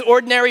moments as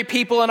ordinary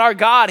people, and our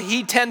God,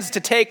 he tends to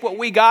take what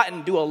we got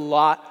and do a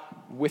lot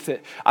with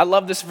it. I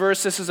love this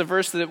verse. This is a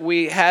verse that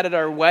we had at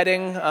our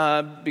wedding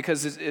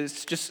because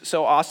it's just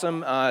so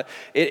awesome.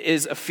 It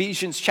is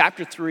Ephesians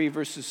chapter 3,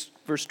 verse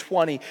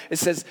 20. It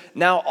says,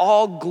 now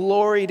all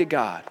glory to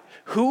God,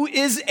 who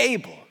is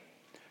able,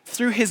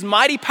 through his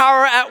mighty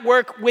power at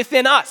work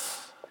within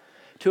us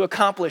to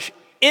accomplish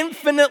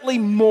infinitely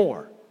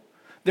more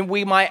than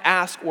we might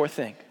ask or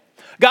think.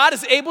 God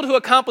is able to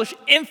accomplish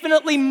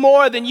infinitely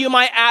more than you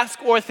might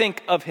ask or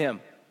think of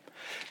him.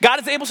 God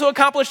is able to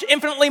accomplish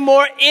infinitely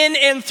more in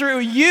and through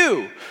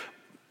you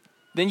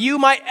than you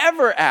might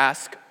ever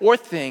ask or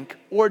think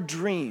or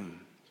dream.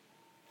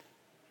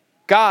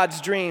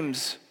 God's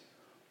dreams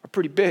are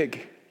pretty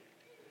big.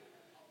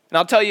 And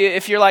I'll tell you,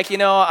 if you're like,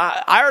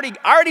 I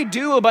already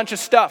do a bunch of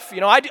stuff.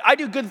 I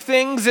do good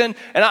things and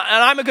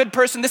I'm a good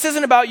person. This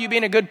isn't about you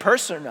being a good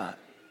person or not.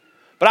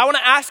 But I want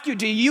to ask you,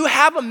 do you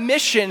have a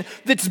mission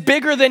that's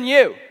bigger than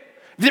you,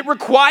 that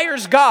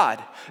requires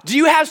God? Do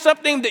you have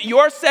something that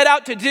you're set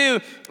out to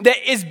do that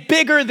is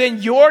bigger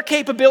than your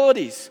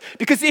capabilities?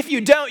 Because if you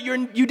don't,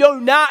 you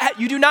do not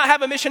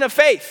have a mission of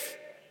faith.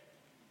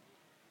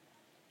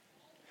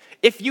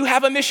 If you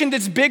have a mission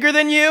that's bigger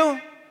than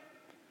you,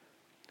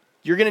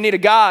 you're going to need a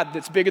God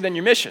that's bigger than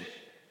your mission.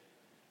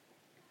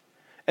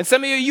 And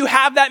some of you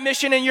have that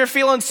mission and you're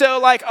feeling so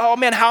like, oh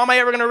man, how am I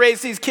ever going to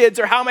raise these kids?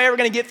 Or how am I ever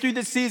going to get through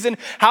this season?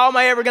 How am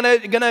I ever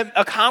going to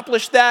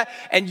accomplish that?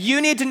 And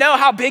you need to know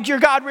how big your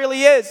God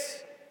really is.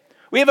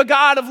 We have a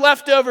God of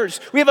leftovers.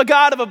 We have a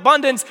God of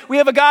abundance. We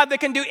have a God that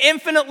can do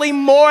infinitely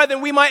more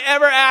than we might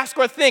ever ask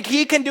or think.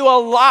 He can do a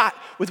lot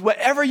with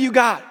whatever you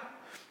got.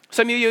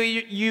 Some of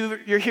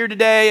you're here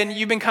today and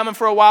you've been coming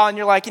for a while and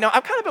you're like,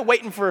 I've kind of been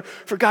waiting for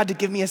God to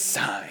give me a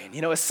sign.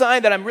 A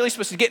sign that I'm really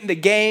supposed to get in the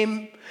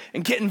game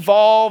and get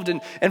involved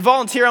and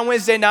volunteer on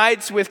Wednesday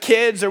nights with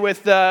kids or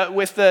with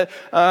the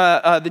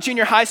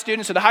junior high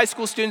students or the high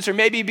school students, or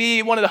maybe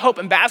be one of the Hope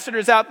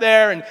ambassadors out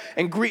there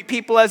and greet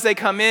people as they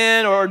come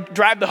in, or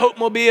drive the Hope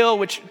Mobile,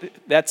 which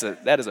that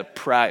is a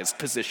prized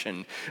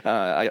position,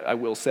 I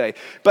will say.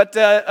 But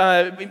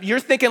you're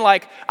thinking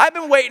like, I've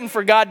been waiting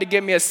for God to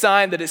give me a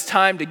sign that it's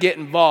time to get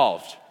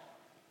involved.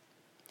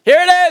 Here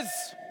it is.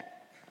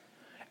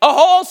 A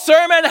whole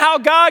sermon how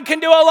God can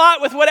do a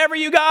lot with whatever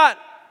you got.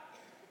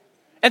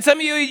 And some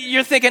of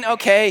you're thinking,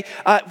 okay,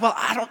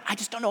 I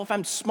just don't know if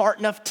I'm smart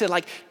enough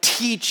to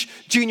teach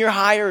junior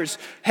hires.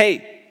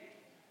 Hey,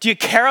 do you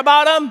care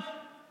about them?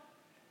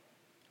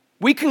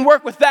 We can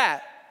work with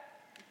that.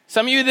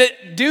 Some of you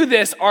that do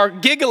this are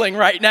giggling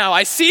right now.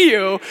 I see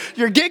you.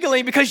 You're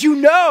giggling because you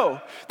know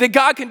that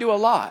God can do a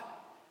lot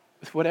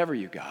with whatever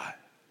you got.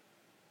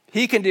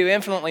 He can do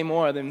infinitely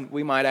more than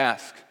we might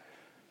ask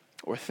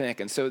or think.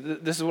 And so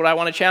this is what I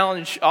want to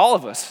challenge all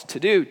of us to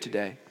do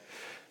today.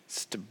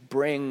 It's to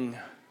bring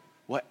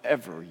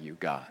whatever you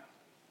got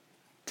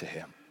to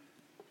him.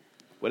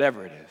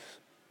 Whatever it is.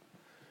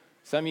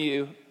 Some of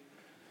you,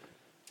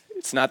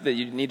 it's not that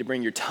you need to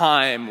bring your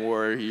time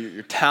or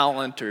your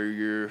talent or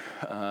your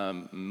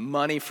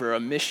money for a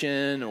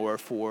mission or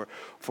for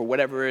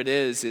whatever it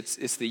is.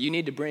 It's that you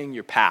need to bring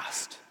your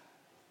past.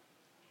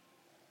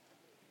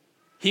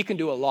 He can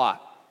do a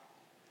lot,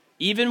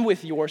 even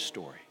with your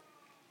story.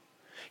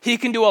 He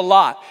can do a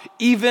lot,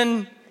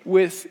 even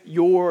with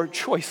your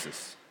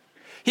choices.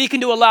 He can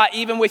do a lot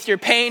even with your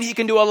pain. He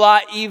can do a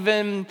lot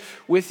even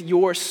with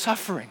your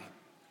suffering.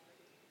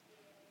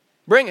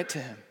 Bring it to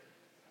him.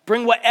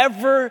 Bring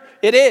whatever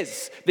it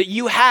is that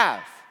you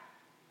have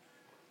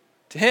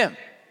to him.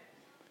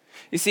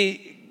 You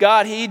see,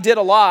 God, he did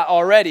a lot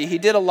already. He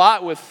did a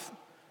lot with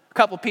a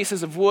couple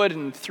pieces of wood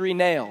and 3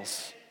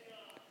 nails.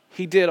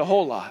 He did a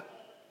whole lot.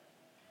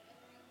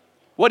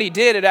 What he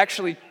did,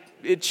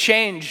 it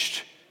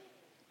changed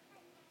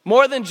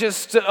more than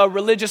just a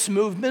religious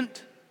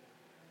movement.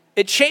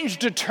 It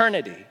changed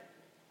eternity.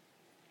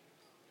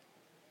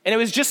 And it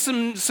was just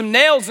some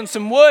nails and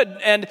some wood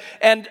and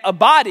a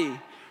body.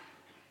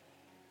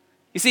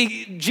 You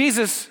see,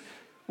 Jesus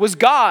was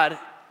God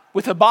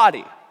with a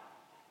body.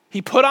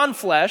 He put on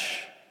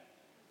flesh,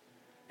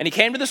 and he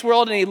came to this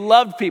world and he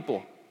loved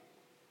people.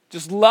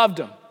 Just loved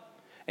them.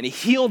 And he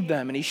healed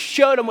them, and he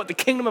showed them what the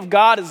kingdom of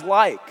God is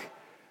like.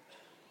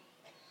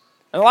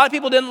 And a lot of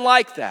people didn't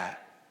like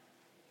that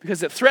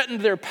because it threatened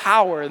their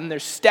power and their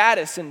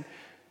status. And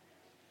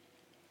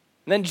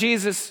then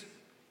Jesus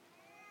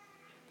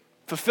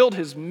fulfilled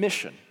his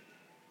mission.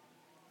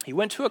 He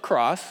went to a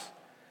cross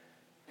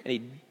and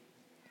he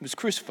was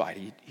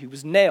crucified. He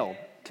was nailed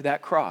to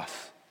that cross.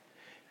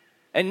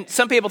 And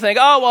some people think,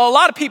 oh, well, a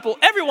lot of people,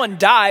 everyone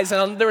dies.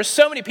 And there were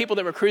so many people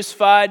that were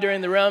crucified during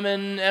the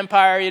Roman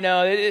Empire.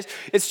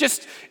 It's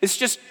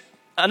just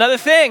another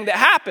thing that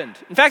happened.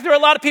 In fact, there were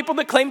a lot of people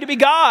that claimed to be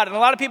God and a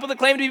lot of people that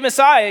claimed to be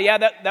Messiah. Yeah,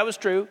 that was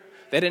true.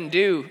 They didn't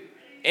do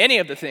any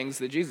of the things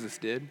that Jesus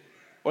did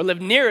or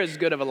live near as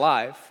good of a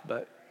life.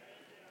 But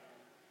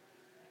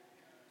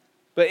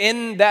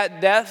in that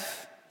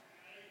death,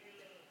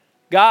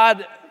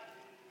 God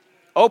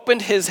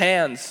opened his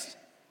hands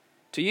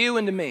to you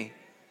and to me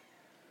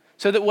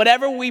so that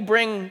whatever we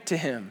bring to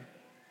him,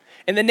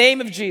 in the name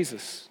of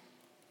Jesus,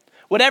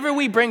 whatever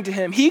we bring to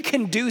him, he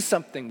can do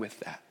something with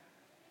that.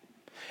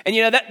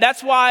 And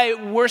that's why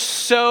we're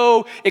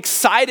so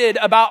excited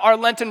about our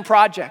Lenten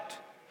project.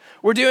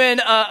 We're doing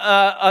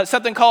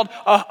something called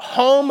a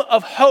Home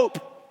of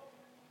Hope.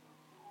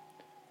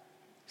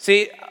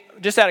 See,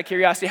 just out of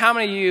curiosity, how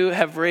many of you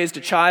have raised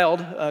a child?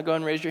 Go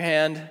and raise your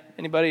hand.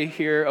 Anybody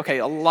here? Okay,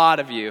 a lot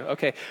of you.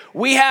 Okay,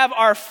 we have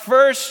our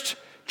first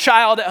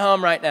child at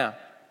home right now.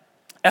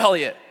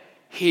 Elliot,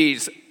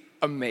 he's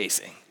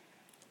amazing.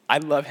 I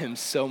love him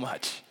so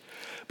much.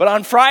 But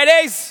on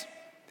Fridays,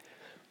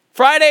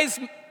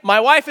 my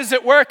wife is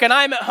at work and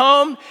I'm at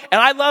home, and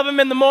I love him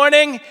in the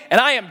morning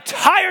and I am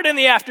tired in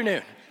the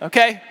afternoon,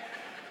 okay?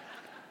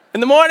 In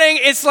the morning,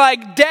 it's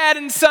like Dad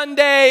and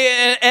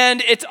Sunday,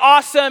 and it's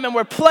awesome, and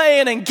we're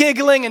playing and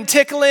giggling and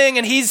tickling,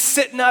 and he's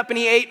sitting up, and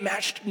he ate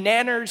mashed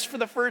nanners for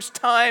the first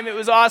time. It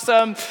was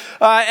awesome,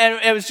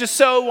 and it was just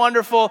so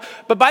wonderful.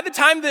 But by the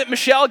time that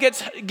Michelle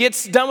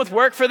gets done with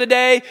work for the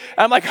day,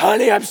 I'm like,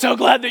 honey, I'm so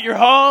glad that you're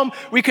home.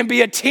 We can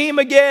be a team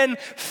again.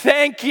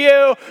 Thank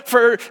you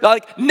for,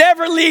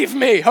 never leave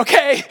me,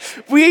 okay?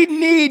 We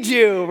need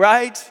you,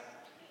 right?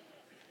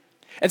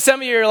 And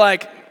some of you are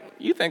like,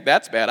 you think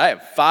that's bad? I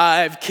have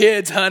 5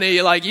 kids, honey.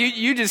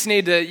 You just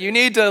need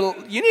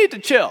to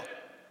chill.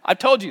 I've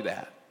told you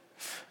that.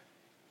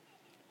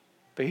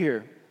 But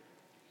here,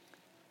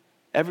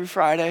 every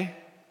Friday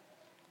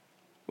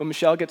when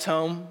Michelle gets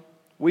home,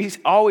 we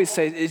always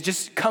say, it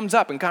just comes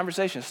up in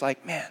conversation. It's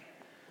like, man,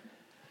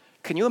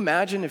 can you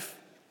imagine if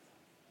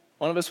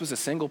one of us was a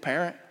single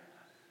parent?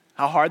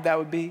 How hard that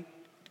would be?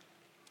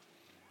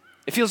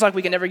 It feels like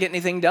we can never get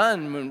anything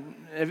done.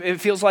 It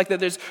feels like that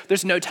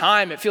there's no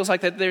time. It feels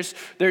like that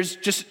there's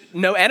just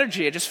no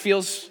energy. It just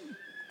feels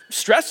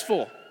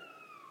stressful.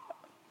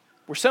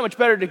 We're so much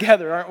better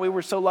together, aren't we?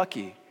 We're so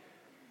lucky.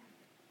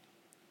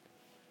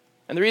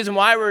 And the reason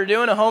why we're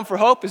doing a Home for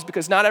Hope is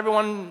because not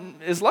everyone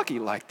is lucky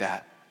like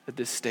that at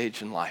this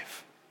stage in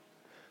life.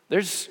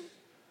 There's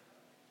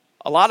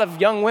a lot of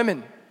young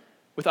women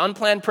with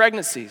unplanned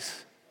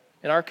pregnancies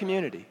in our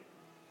community.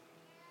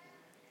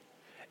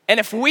 And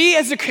if we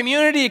as a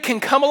community can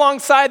come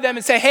alongside them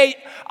and say, hey,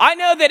 I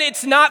know that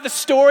it's not the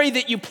story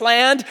that you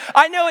planned.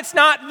 I know it's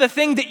not the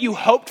thing that you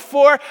hoped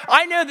for.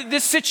 I know that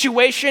this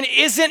situation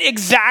isn't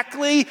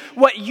exactly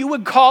what you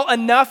would call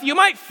enough. You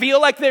might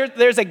feel like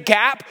there's a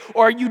gap,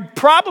 or you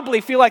probably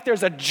feel like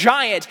there's a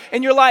giant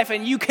in your life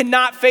and you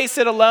cannot face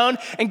it alone.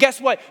 And guess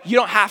what? You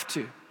don't have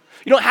to.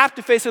 You don't have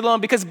to face it alone,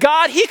 because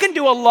God, He can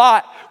do a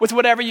lot with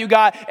whatever you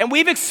got. And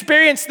we've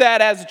experienced that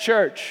as a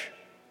church.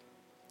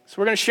 So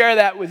we're going to share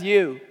that with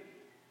you.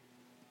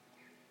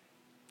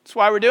 That's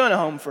why we're doing a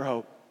Home for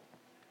Hope.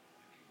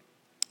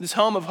 This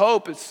Home of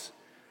Hope is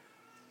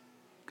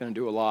going to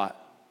do a lot.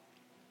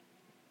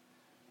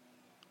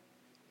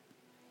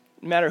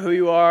 No matter who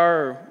you are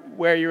or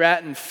where you're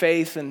at in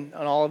faith and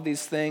on all of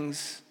these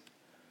things.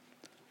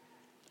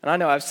 And I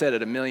know I've said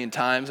it a million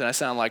times and I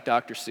sound like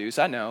Dr.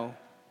 Seuss. I know.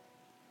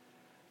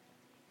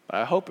 But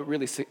I hope it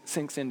really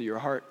sinks into your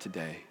heart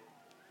today.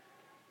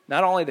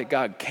 Not only that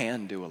God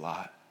can do a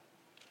lot,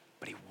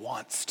 but He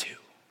wants to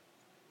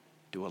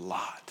do a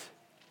lot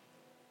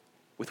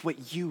with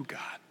what you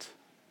got.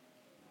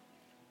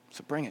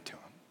 So bring it to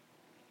Him.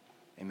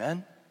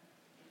 Amen?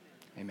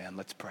 Amen.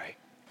 Let's pray.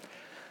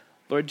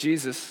 Lord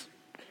Jesus,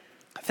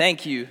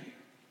 thank you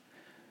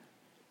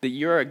that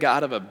you're a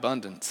God of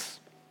abundance.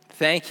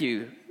 Thank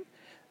you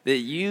that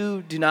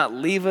you do not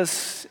leave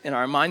us in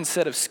our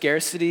mindset of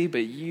scarcity,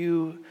 but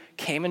you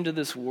came into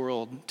this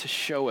world to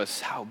show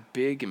us how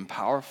big and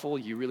powerful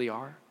you really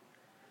are,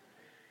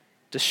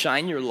 to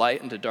shine your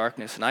light into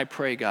darkness. And I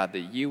pray, God,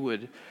 that you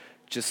would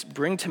just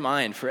bring to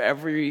mind for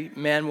every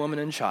man, woman,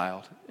 and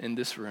child in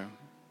this room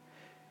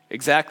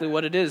exactly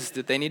what it is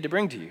that they need to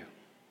bring to you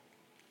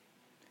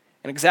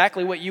and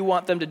exactly what you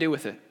want them to do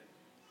with it.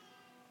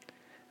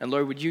 And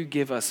Lord, would you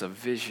give us a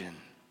vision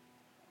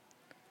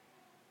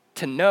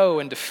to know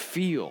and to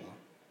feel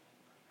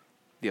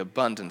the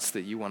abundance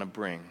that you want to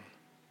bring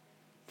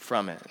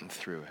from it and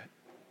through it.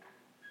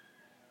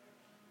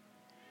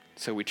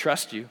 So we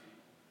trust you,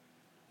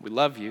 we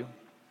love you,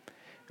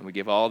 and we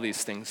give all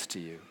these things to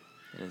you.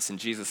 And it's in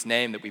Jesus'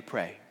 name that we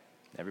pray.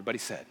 Everybody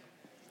said,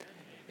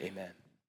 amen.